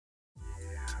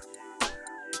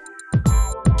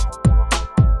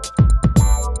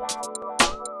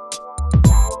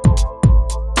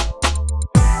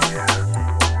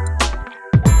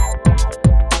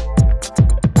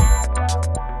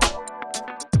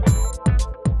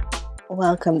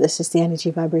Welcome. This is the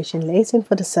energy vibration lesson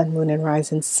for the sun, moon, and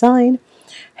rising sign.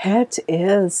 It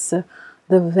is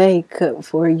the week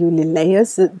for you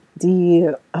Lileas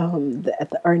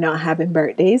that are not having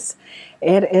birthdays.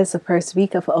 It is the first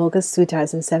week of August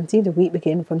 2017. The week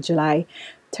begins from July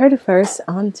 31st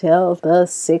until the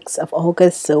 6th of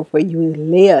August. So for you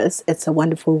Lileas, it's a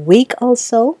wonderful week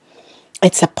also.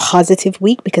 It's a positive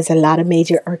week because a lot of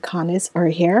major arcanas are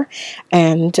here,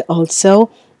 and also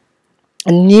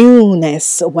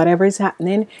newness. Whatever is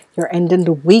happening, you're ending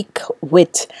the week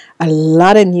with a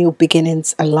lot of new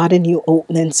beginnings, a lot of new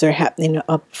openings are happening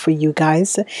up for you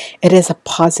guys. It is a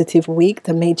positive week.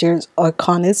 The major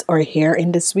arcanas are here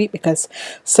in this week because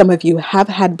some of you have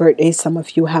had birthdays, some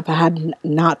of you have had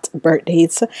not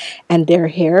birthdays, and they're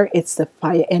here. It's the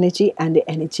fire energy and the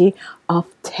energy of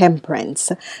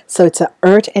temperance. So it's an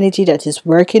earth energy that is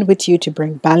working with you to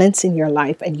bring balance in your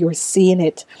life, and you're seeing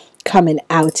it coming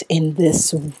out in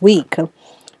this week.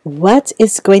 What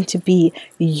is going to be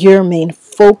your main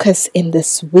focus in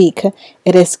this week?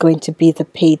 It is going to be the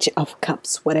Page of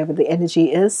Cups. Whatever the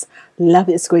energy is, love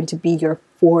is going to be your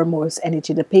foremost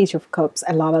energy. The Page of Cups,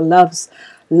 a lot of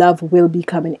love will be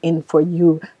coming in for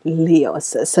you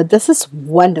Leos. So this is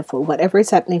wonderful. Whatever is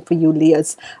happening for you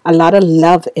Leos, a lot of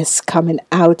love is coming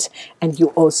out, and you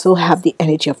also have the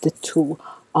energy of the Two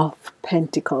of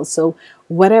Pentacles. So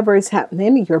whatever is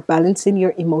happening, you're balancing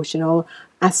your emotional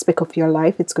aspect of your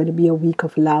life. It's going to be a week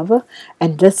of love,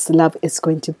 and this love is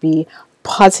going to be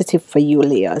positive for you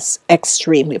Leos,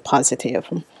 extremely positive.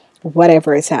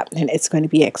 Whatever is happening, it's going to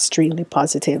be extremely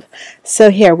positive.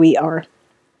 So here we are.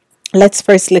 Let's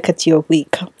first look at your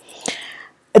week.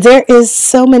 There is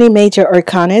so many major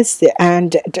arcanas,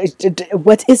 and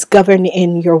what is governed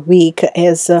in your week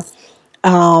is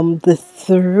the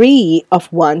Three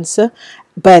of Wands,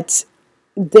 but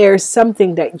there's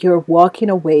something that you're walking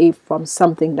away from,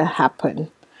 something that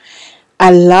happened.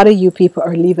 A lot of you people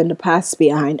are leaving the past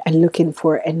behind and looking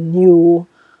for a new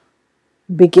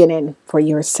beginning for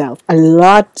yourself. A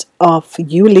lot of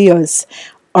you Leos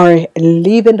are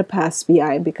leaving the past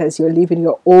behind because you're leaving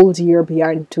your old year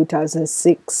behind,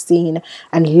 2016,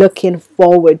 and looking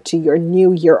forward to your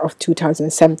new year of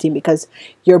 2017, because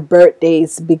your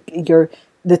birthdays,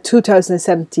 the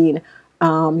 2017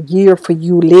 year for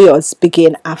you Leos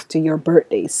begin after your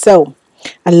birthday. So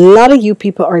a lot of you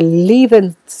people are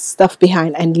leaving stuff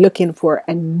behind and looking for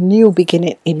a new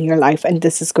beginning in your life, and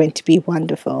this is going to be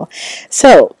wonderful.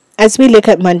 So as we look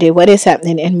at Monday, what is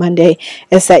happening in Monday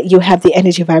is that you have the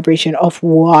energy vibration of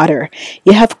water.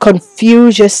 You have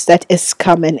Confucius that is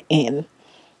coming in.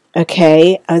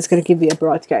 Okay, I was going to give you a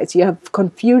broadcast. You have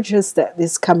Confucius that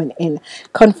is coming in.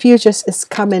 Confucius is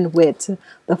coming with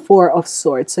the Four of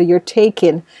Swords. So you're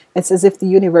taking, it's as if the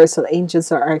universal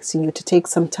angels are asking you to take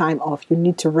some time off. You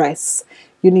need to rest.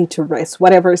 You need to rest.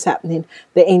 Whatever is happening,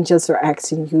 the angels are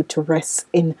asking you to rest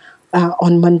in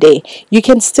on Monday. You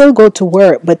can still go to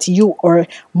work, but you are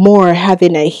more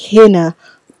having a inner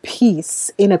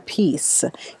peace.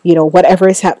 You know, whatever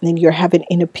is happening, you're having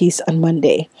inner peace on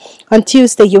Monday. On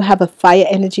Tuesday, you have a fire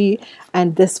energy,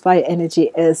 and this fire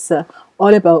energy is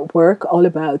all about work, all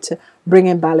about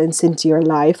bringing balance into your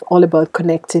life, all about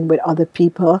connecting with other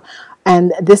people.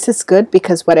 And this is good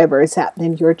because whatever is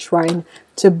happening, you're trying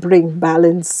to bring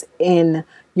balance in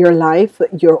your life.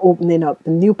 You're opening up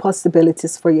new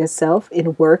possibilities for yourself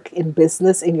in work, in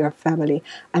business, in your family,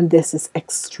 and this is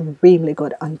extremely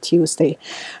good on Tuesday.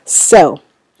 So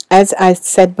as I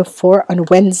said before, on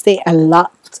Wednesday a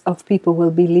lot of people will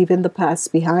be leaving the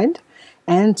past behind,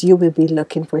 and you will be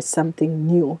looking for something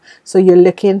new. So you're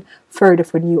looking further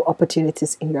for new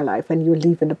opportunities in your life, and you're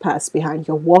leaving the past behind.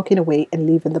 You're walking away and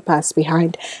leaving the past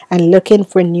behind and looking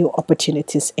for new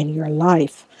opportunities in your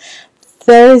life.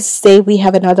 Thursday, we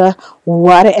have another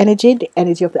water energy. The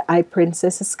energy of the High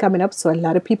Priestess is coming up. So a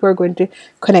lot of people are going to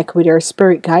connect with your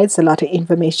spirit guides. A lot of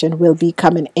information will be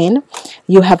coming in.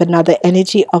 You have another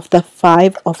energy of the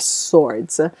Five of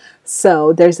Swords.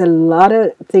 So there's a lot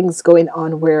of things going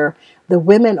on where the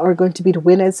women are going to be the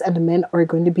winners and the men are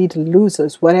going to be the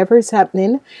losers. Whatever is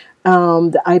happening,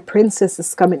 the High Priestess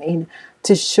is coming in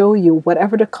to show you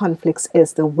whatever the conflicts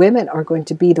is, the women are going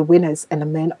to be the winners and the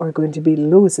men are going to be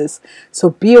losers. So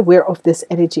be aware of this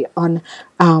energy on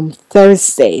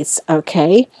Thursdays.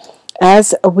 Okay,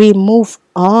 as we move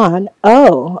on,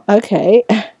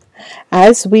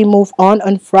 as we move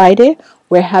on Friday,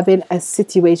 we're having a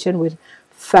situation with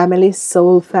family,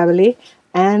 soul family,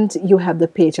 and you have the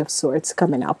Page of Swords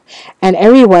coming up. And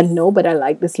everyone know, but I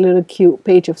like this little cute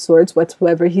Page of Swords.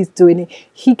 Whatsoever he's doing,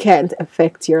 he can't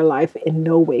affect your life in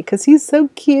no way because he's so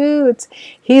cute.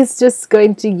 He's just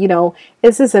going to,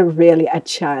 this is really a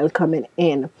child coming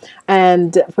in.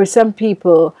 And for some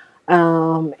people,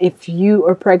 if you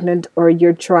are pregnant or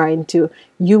you're trying to,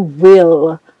 you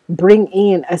will bring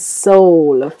in a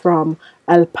soul from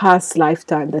a past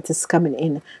lifetime that is coming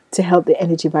in to help the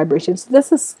energy vibrations.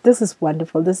 This is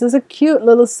wonderful. This is a cute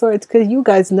little sword, because you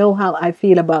guys know how I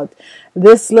feel about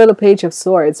this little Page of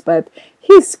Swords, but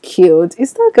he's cute.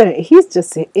 He's not gonna, he's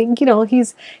just,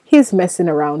 he's messing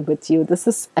around with you. This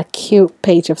is a cute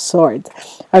Page of Swords.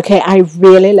 Okay, I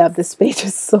really love this Page of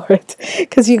Swords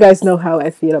because you guys know how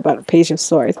I feel about a Page of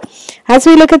Swords. As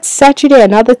we look at Saturday,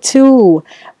 another 2,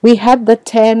 we have the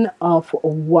 10 of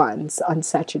Wands on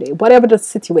Saturday. Whatever the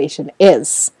situation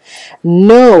is,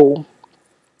 no.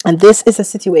 And this is a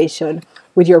situation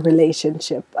with your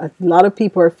relationship. A lot of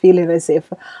people are feeling as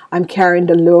if I'm carrying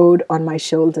the load on my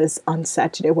shoulders on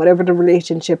Saturday. Whatever the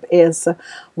relationship is,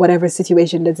 whatever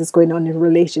situation that is going on in a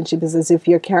relationship, is as if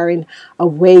you're carrying a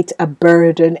weight, a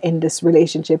burden in this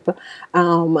relationship.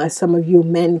 Some of you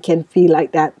men can feel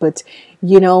like that, but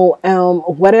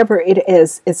whatever it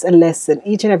is, it's a lesson.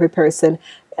 Each and every person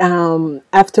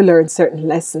have to learn certain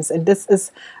lessons, and this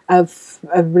is a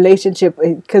relationship,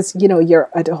 because you're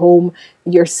at home,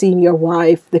 you're seeing your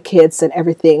wife, the kids and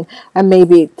everything, and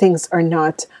maybe things are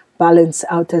not balanced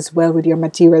out as well with your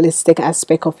materialistic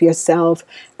aspect of yourself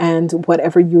and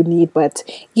whatever you need, but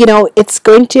it's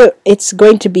going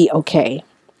to be okay.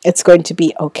 It's going to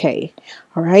be okay.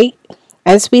 All right.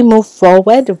 As we move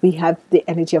forward, we have the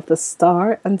energy of the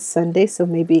Star on Sunday. So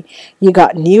maybe you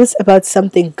got news about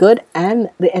something good,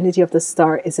 and the energy of the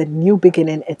Star is a new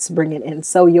beginning it's bringing in.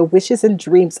 So your wishes and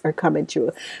dreams are coming true.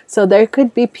 So there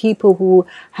could be people who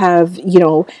have,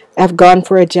 have gone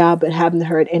for a job but haven't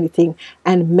heard anything,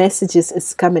 and messages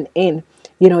is coming in.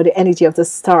 The energy of the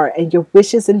Star and your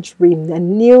wishes and dreams,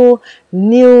 and new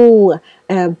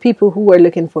people who are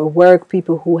looking for work,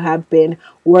 people who have been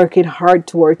working hard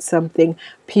towards something,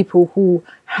 people who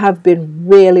have been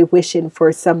really wishing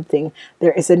for something.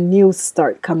 There is a new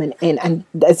start coming in. And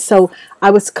so I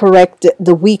was correct.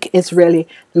 The week is really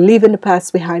leaving the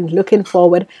past behind, looking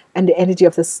forward, and the energy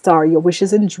of the Star, your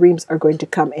wishes and dreams are going to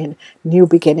come in. New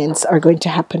beginnings are going to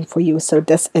happen for you. So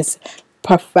this is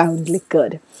profoundly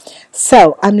good.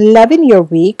 So I'm loving your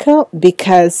week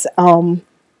because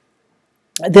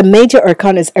the major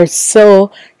arcanas are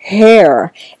so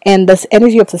hair, and this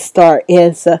energy of the Star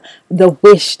is the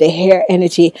wish, the hair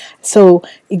energy. So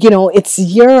it's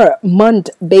your month.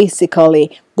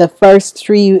 Basically the first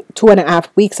 2.5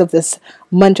 weeks of this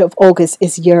month of August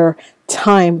is your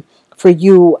time for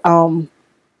you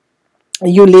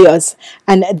Leos,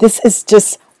 and this is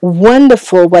just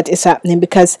wonderful what is happening,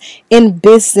 because in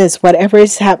business, whatever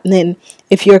is happening,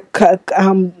 if you're partnered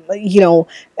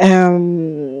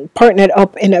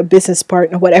up in a business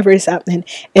partner, whatever is happening,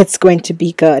 it's going to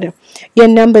be good. Your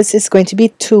numbers is going to be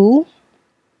 2,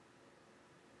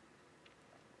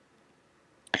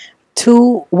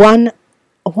 2, 1,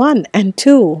 1 and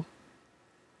 2.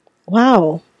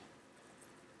 Wow.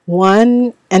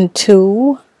 1 and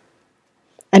 2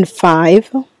 and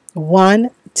 5. 1,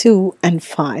 2 and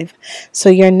 5. So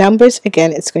your numbers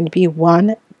again, it's going to be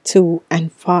 1, 2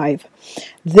 and 5.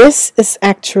 This is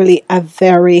actually a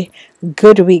very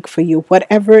good week for you.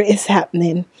 Whatever is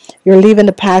happening, you're leaving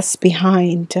the past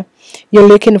behind, you're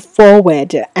looking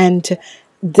forward, and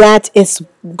that is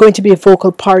going to be a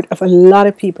vocal part of a lot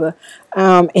of people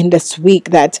in this week,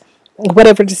 that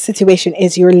whatever the situation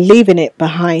is, you're leaving it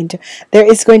behind. There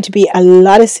is going to be a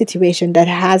lot of situation that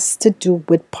has to do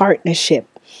with partnership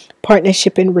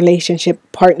in relationship,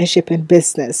 partnership in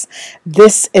business.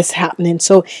 This is happening.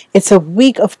 So it's a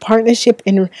week of partnership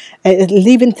in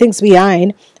leaving things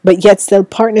behind, but yet still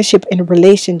partnership in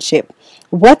relationship.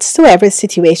 Whatsoever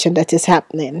situation that is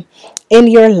happening in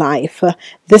your life,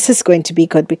 this is going to be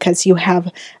good, because you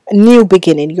have a new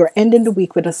beginning. You're ending the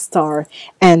week with a Star,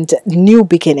 and new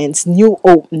beginnings, new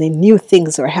opening, new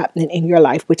things are happening in your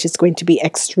life, which is going to be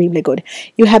extremely good.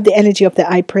 You have the energy of the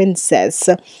High Princess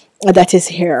that is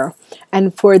here.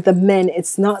 And for the men,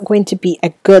 it's not going to be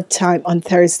a good time on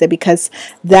Thursday, because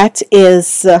that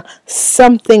is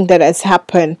something that has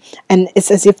happened, and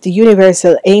it's as if the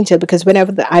universal angel, because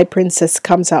whenever the High Princess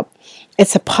comes up,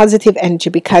 it's a positive energy,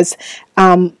 because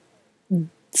your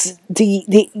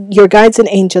guides and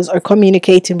angels are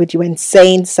communicating with you and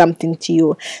saying something to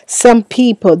you. Some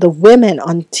people, the women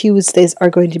on Thursdays is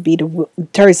going to be the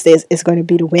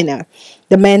winner.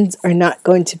 The men are not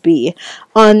going to be.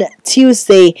 On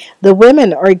Tuesday, the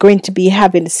women are going to be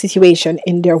having a situation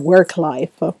in their work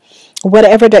life.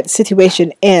 Whatever that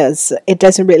situation is, it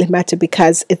doesn't really matter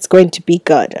because it's going to be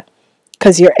good.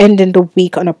 Because you're ending the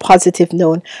week on a positive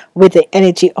note with the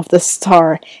energy of the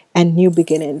star and new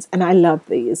beginnings. And I love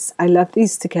these. I love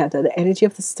these together. The energy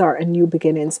of the star and new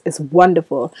beginnings is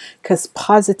wonderful because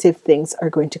positive things are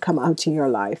going to come out in your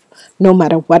life no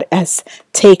matter what has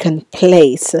taken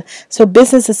place. So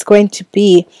business is going to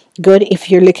be good.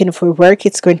 If you're looking for work,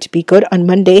 it's going to be good. On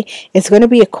Monday, it's going to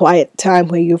be a quiet time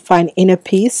where you find inner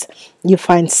peace, you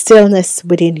find stillness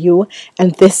within you,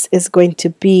 and this is going to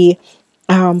be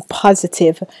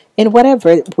positive in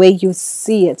whatever way you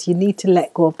see it. You need to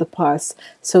let go of the past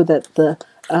so that the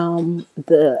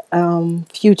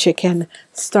future can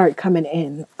start coming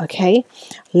in. Okay,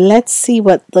 let's see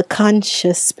what the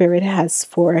conscious spirit has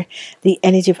for the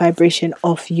energy vibration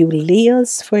of you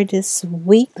Leos for this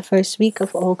week, the first week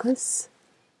of August.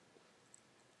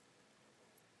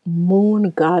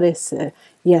 Moon goddess.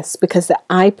 Yes, because the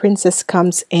eye princess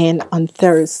comes in on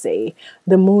Thursday,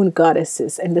 the moon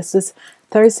goddesses, and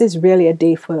Thursday is really a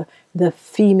day for the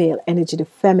female energy, the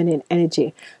feminine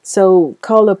energy. So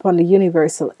call upon the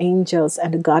universal angels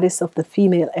and the goddess of the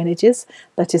female energies,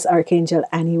 that is Archangel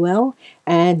Aniel,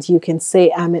 and you can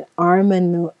say, I'm in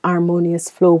harmonious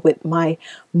flow with my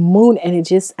moon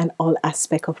energies and all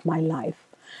aspects of my life.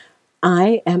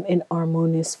 I am in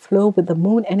harmonious flow with the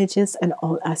moon energies and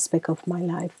all aspects of my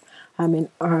life. I'm in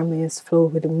harmonious flow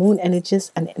with the moon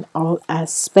energies and in all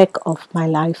aspect of my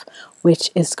life, which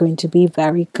is going to be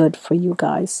very good for you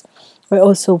guys. We're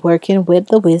also working with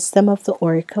the wisdom of the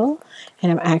oracle,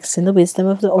 and I'm asking the wisdom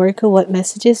of the oracle, what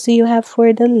messages do you have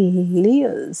for the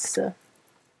Leos?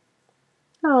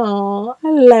 Oh, a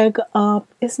leg up.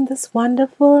 Isn't this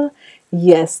wonderful?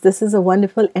 Yes, this is a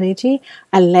wonderful energy.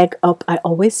 A leg up. I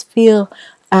always feel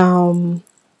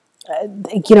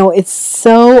it's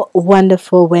so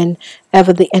wonderful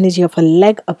whenever the energy of a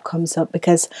leg up comes up,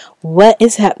 because what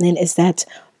is happening is that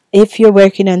if you're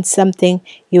working on something,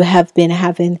 you have been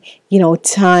having,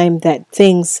 time that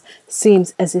things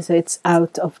seems as if it's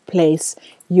out of place,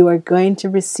 you are going to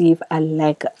receive a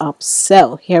leg up.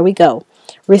 So here we go.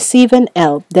 Receive an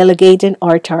L, delegating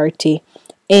authority,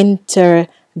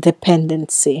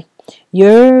 interdependency.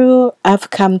 You have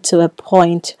come to a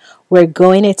point where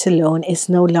going it alone is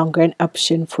no longer an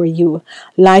option for you.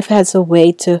 Life has a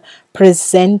way to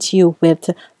present you with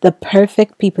the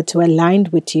perfect people to align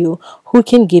with you who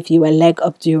can give you a leg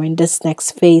up during this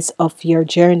next phase of your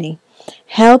journey.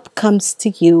 Help comes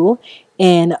to you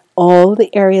in all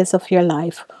the areas of your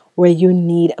life where you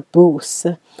need a boost.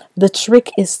 The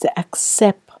trick is to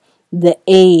accept the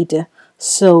aid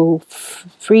so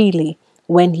freely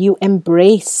when you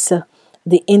embrace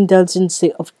the indulgence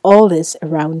of all this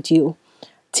around you.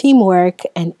 Teamwork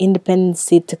and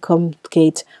independency to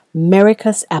complicate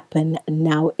miracles happen.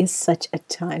 Now is such a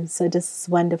time. So this is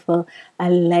wonderful. A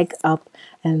leg up.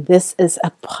 And this is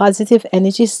a positive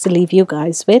energies to leave you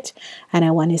guys with. And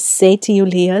I want to say to you,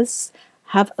 Leos,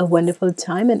 have a wonderful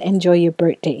time and enjoy your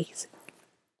birthdays.